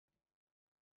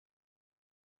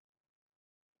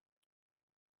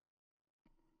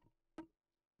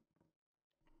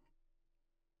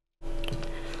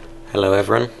Hello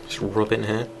everyone, it's Robin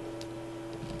here,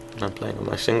 and I'm playing on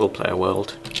my single player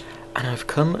world, and I've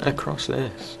come across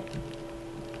this.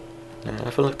 Now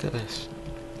have a look at this.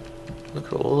 Look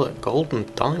at all that gold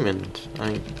and diamonds.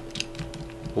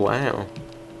 Wow.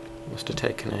 Must have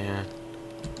taken a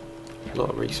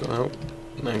lot of resource. Oh,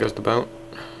 there goes the boat.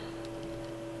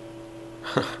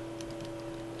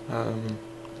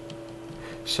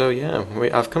 So yeah,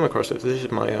 I've come across it. This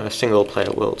is my single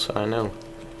player world, so I know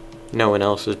no one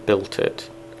else has built it.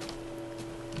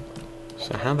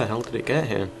 So how the hell did it get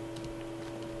here?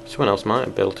 Someone else might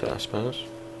have built it, I suppose.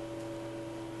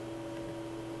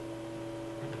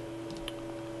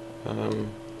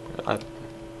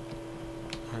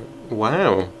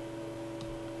 Wow.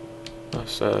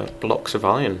 That's blocks of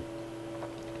iron.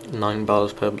 9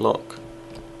 bars per block.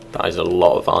 That is a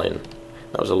lot of iron.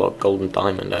 That was a lot of gold and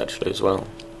diamond actually as well.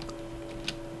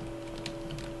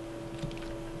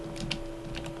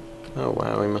 Oh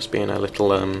wow, we must be in a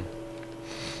little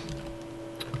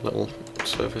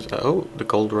surface. Oh, the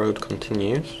gold road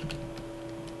continues.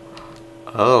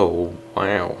 Oh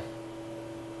wow.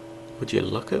 Would you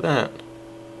look at that?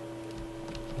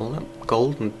 All that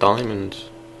gold and diamonds.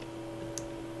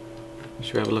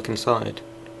 Should we have a look inside?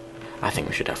 I think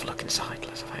we should have a look inside.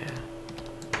 Let's have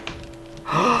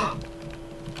a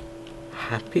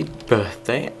Happy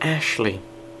birthday, Ashley.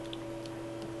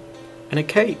 And a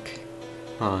cake.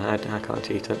 Oh, I can't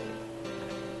eat it.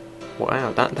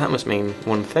 Wow, that must mean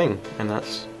one thing, and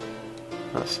that's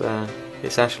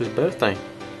it's Ashley's birthday.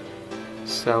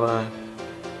 So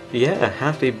yeah,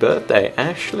 happy birthday,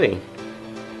 Ashley.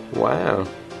 Wow.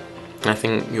 I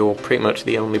think you're pretty much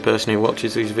the only person who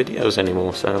watches these videos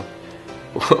anymore, so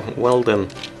well done.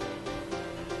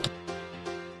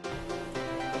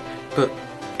 But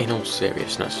in all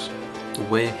seriousness,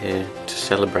 we're here to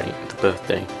celebrate the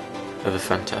birthday of a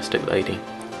fantastic lady.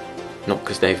 Not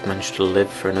because they've managed to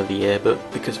live for another year, but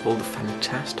because of all the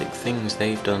fantastic things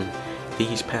they've done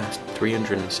these past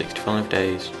 365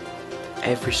 days.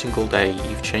 Every single day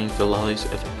you've changed the lives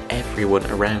of everyone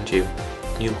around you,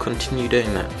 and you'll continue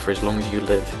doing that for as long as you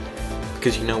live.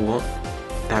 Because you know what?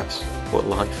 That's what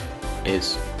life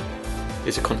is.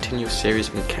 It's a continuous series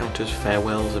of encounters,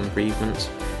 farewells and bereavements.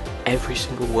 Every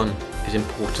single one is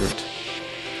important,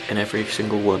 and every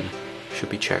single one should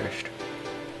be cherished.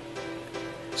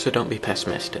 So don't be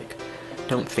pessimistic.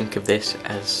 Don't think of this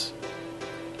as,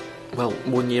 well,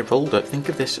 1 year older. Think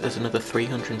of this as another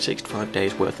 365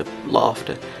 days worth of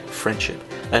laughter, friendship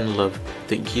and love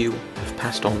that you have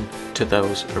passed on to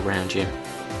those around you.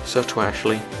 So to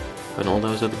Ashley and all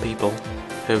those other people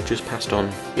who have just passed on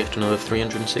yet another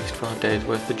 365 days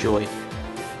worth of joy,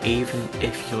 even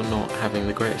if you're not having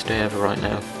the greatest day ever right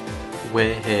now,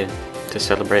 we're here to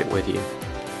celebrate with you.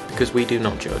 Because we do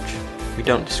not judge, we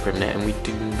don't discriminate, and we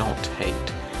do not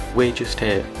hate. We're just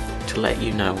here to let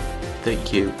you know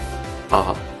that you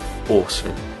are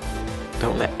awesome.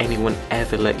 Don't let anyone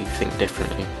ever let you think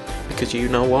differently, because you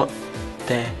know what?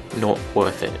 They're not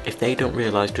worth it. If they don't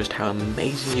realise just how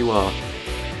amazing you are,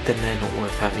 then they're not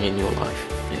worth having in your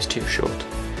life. It's too short.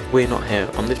 We're not here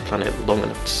on this planet long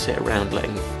enough to sit around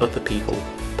letting other people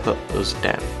put us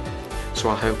down. So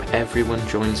I hope everyone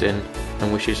joins in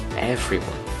and wishes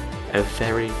everyone a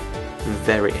very,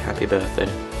 very happy birthday,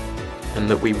 and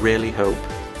that we really hope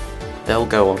they'll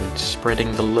go on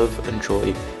spreading the love and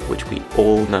joy which we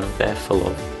all know they're full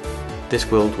of.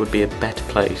 This world would be a better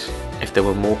place if there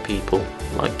were more people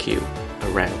like you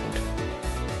around.